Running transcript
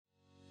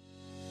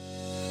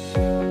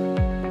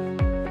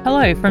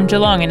Hello from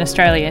Geelong in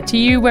Australia to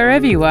you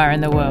wherever you are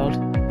in the world.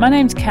 My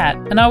name's Kat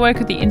and I work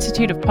with the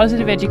Institute of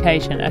Positive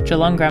Education at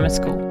Geelong Grammar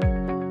School.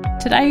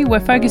 Today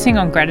we're focusing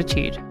on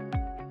gratitude.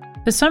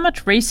 There's so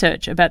much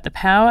research about the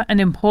power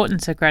and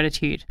importance of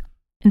gratitude.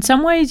 In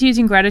some ways,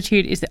 using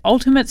gratitude is the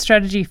ultimate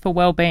strategy for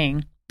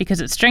well-being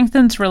because it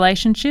strengthens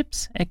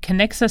relationships, it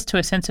connects us to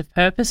a sense of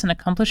purpose and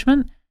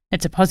accomplishment,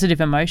 it's a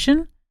positive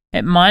emotion,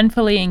 it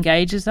mindfully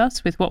engages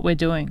us with what we're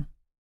doing.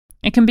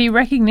 It can be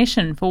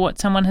recognition for what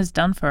someone has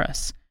done for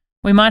us.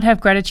 We might have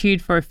gratitude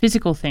for a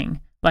physical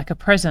thing, like a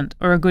present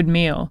or a good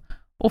meal,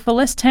 or for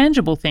less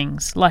tangible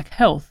things, like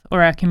health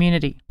or our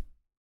community.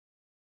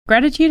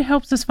 Gratitude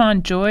helps us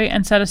find joy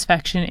and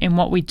satisfaction in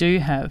what we do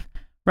have,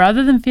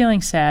 rather than feeling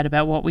sad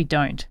about what we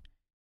don't.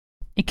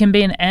 It can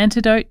be an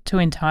antidote to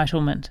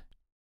entitlement.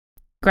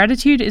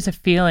 Gratitude is a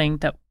feeling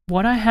that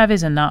what I have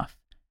is enough,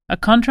 a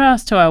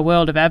contrast to our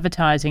world of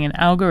advertising and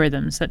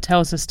algorithms that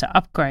tells us to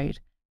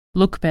upgrade,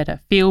 look better,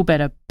 feel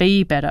better,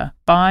 be better,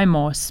 buy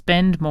more,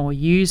 spend more,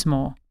 use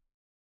more.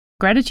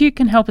 Gratitude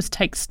can help us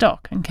take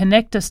stock and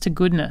connect us to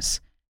goodness,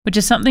 which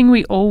is something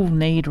we all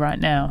need right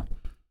now.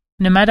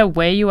 No matter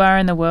where you are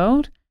in the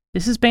world,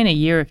 this has been a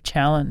year of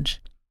challenge.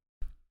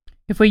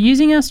 If we're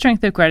using our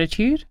strength of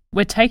gratitude,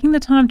 we're taking the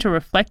time to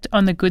reflect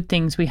on the good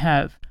things we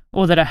have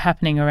or that are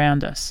happening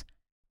around us.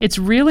 It's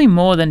really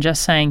more than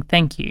just saying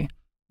thank you.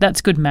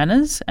 That's good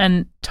manners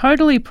and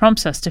totally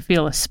prompts us to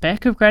feel a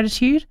speck of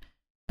gratitude.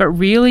 But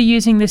really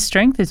using this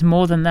strength is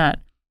more than that.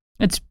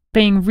 It's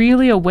being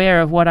really aware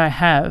of what I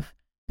have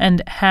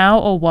and how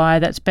or why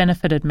that's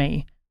benefited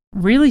me,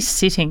 really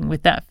sitting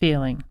with that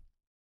feeling.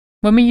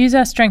 When we use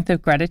our strength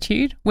of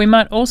gratitude, we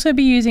might also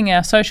be using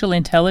our social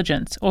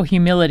intelligence or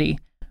humility,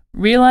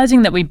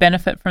 realizing that we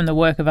benefit from the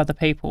work of other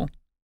people.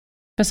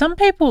 For some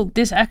people,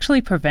 this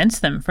actually prevents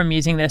them from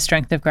using their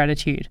strength of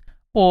gratitude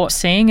or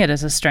seeing it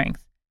as a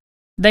strength.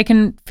 They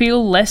can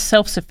feel less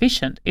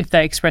self-sufficient if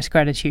they express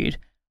gratitude,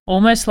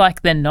 almost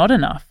like they're not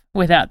enough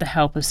without the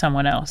help of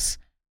someone else,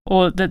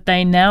 or that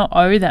they now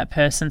owe that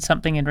person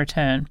something in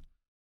return.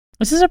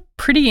 This is a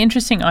pretty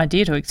interesting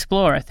idea to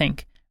explore, I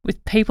think,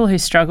 with people who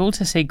struggle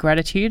to see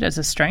gratitude as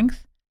a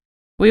strength.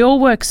 We all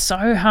work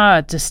so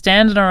hard to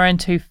stand on our own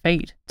 2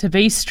 feet, to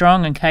be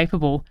strong and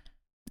capable.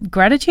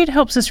 Gratitude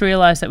helps us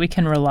realise that we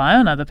can rely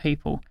on other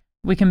people.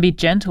 We can be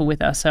gentle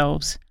with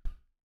ourselves.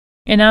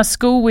 In our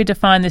school, we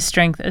define this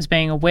strength as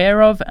being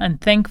aware of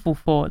and thankful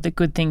for the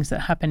good things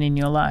that happen in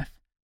your life.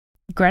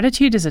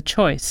 Gratitude is a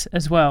choice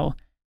as well,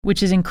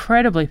 which is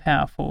incredibly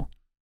powerful.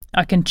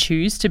 I can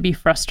choose to be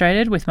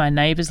frustrated with my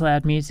neighbour's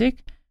loud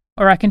music,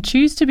 or I can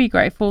choose to be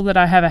grateful that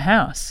I have a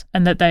house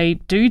and that they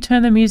do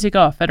turn the music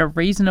off at a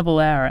reasonable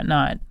hour at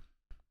night.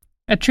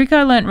 A trick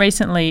I learnt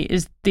recently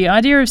is the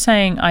idea of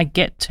saying I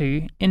get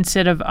to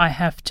instead of I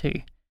have to.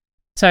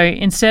 So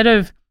instead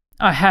of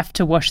I have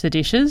to wash the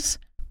dishes,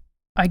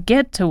 I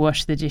get to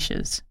wash the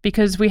dishes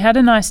because we had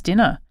a nice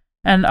dinner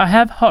and I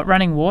have hot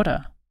running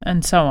water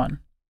and so on.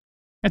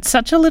 It's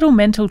such a little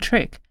mental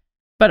trick,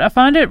 but I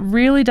find it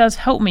really does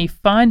help me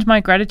find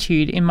my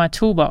gratitude in my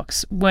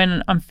toolbox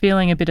when I'm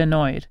feeling a bit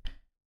annoyed.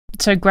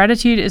 So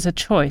gratitude is a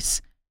choice.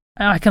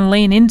 I can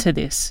lean into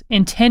this,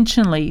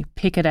 intentionally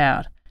pick it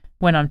out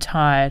when I'm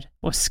tired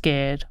or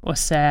scared or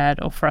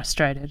sad or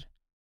frustrated.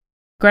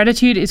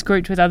 Gratitude is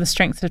grouped with other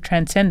strengths of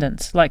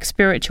transcendence like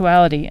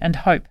spirituality and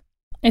hope.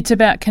 It's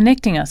about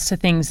connecting us to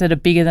things that are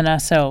bigger than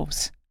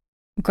ourselves.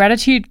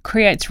 Gratitude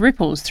creates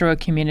ripples through a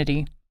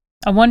community.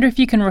 I wonder if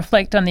you can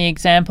reflect on the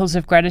examples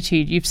of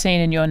gratitude you've seen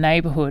in your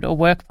neighbourhood or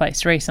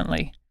workplace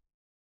recently.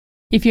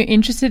 If you're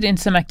interested in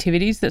some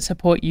activities that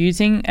support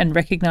using and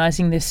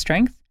recognising this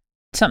strength,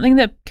 something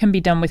that can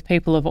be done with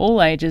people of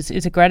all ages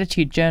is a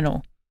gratitude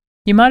journal.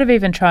 You might have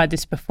even tried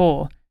this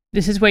before.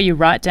 This is where you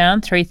write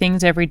down 3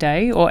 things every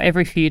day or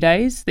every few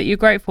days that you're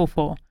grateful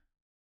for.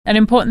 An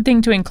important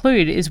thing to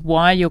include is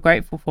why you're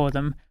grateful for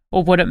them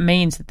or what it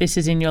means that this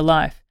is in your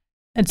life.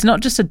 It's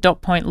not just a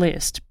dot point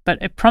list, but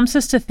it prompts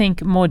us to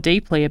think more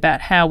deeply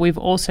about how we've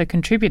also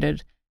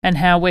contributed and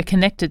how we're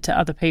connected to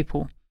other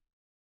people.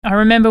 I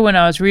remember when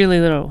I was really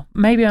little,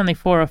 maybe only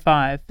 4 or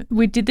 5,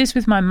 we did this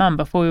with my mum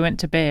before we went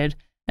to bed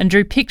and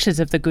drew pictures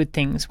of the good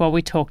things while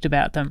we talked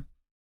about them.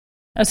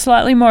 A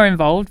slightly more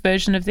involved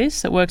version of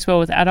this that works well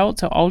with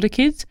adults or older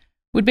kids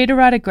would be to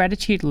write a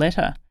gratitude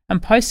letter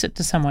and post it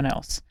to someone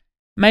else,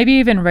 maybe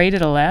even read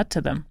it aloud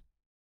to them.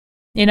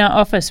 In our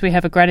office, we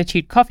have a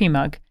gratitude coffee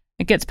mug.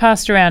 It gets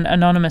passed around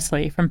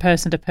anonymously from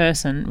person to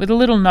person with a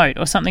little note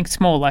or something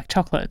small like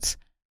chocolates.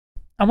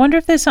 I wonder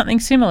if there's something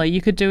similar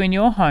you could do in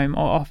your home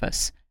or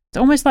office. It's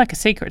almost like a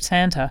secret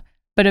Santa,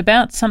 but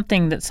about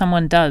something that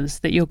someone does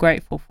that you're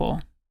grateful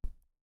for.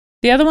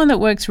 The other one that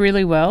works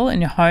really well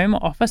in your home,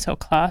 office or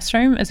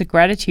classroom is a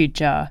gratitude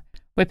jar,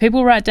 where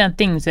people write down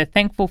things they're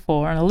thankful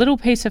for on a little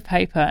piece of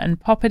paper and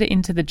pop it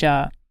into the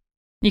jar.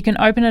 You can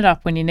open it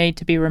up when you need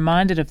to be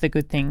reminded of the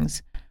good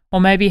things, or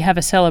maybe have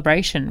a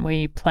celebration where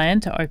you plan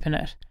to open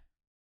it.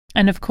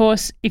 And of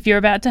course, if you're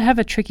about to have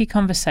a tricky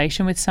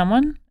conversation with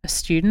someone, a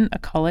student, a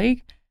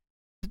colleague,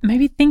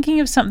 maybe thinking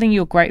of something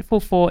you're grateful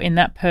for in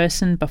that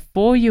person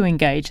before you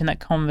engage in that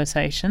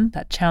conversation,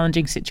 that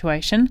challenging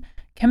situation,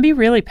 can be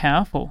really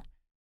powerful.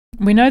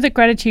 We know that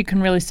gratitude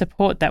can really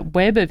support that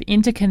web of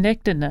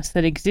interconnectedness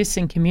that exists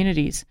in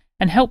communities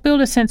and help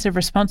build a sense of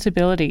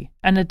responsibility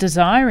and a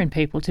desire in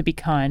people to be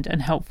kind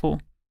and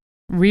helpful.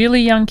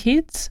 Really young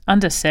kids,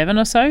 under 7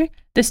 or so,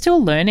 they're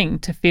still learning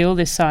to feel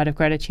this side of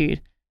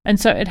gratitude. And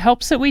so it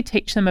helps that we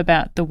teach them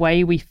about the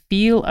way we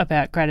feel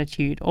about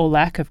gratitude or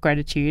lack of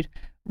gratitude,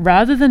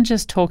 rather than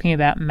just talking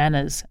about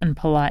manners and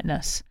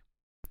politeness.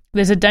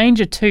 There's a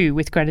danger too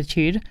with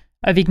gratitude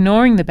of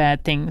ignoring the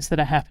bad things that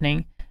are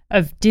happening,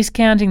 of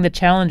discounting the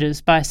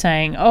challenges by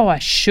saying, oh, I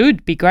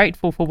should be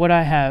grateful for what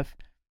I have.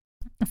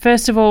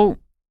 First of all,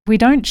 we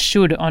don't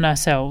should on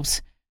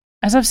ourselves.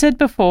 As I've said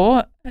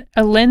before,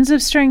 a lens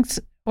of strengths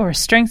or a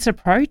strengths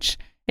approach,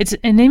 it's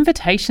an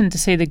invitation to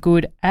see the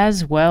good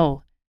as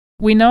well.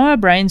 We know our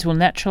brains will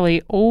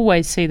naturally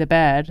always see the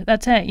bad.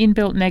 That's our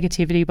inbuilt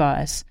negativity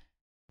bias.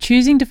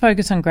 Choosing to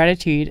focus on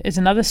gratitude is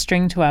another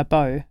string to our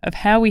bow of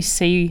how we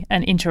see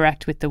and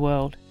interact with the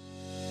world.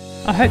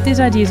 I hope these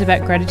ideas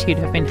about gratitude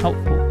have been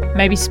helpful,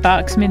 maybe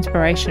spark some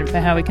inspiration for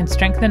how we can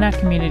strengthen our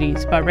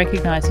communities by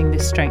recognising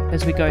this strength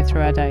as we go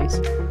through our days.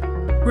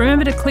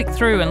 Remember to click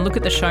through and look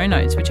at the show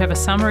notes, which have a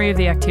summary of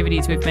the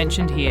activities we've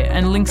mentioned here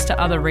and links to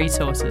other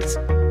resources.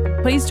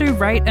 Please do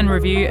rate and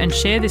review and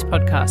share this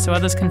podcast so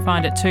others can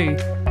find it too.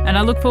 And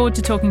I look forward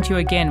to talking to you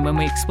again when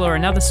we explore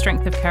another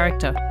strength of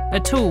character, a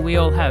tool we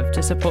all have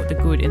to support the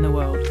good in the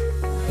world.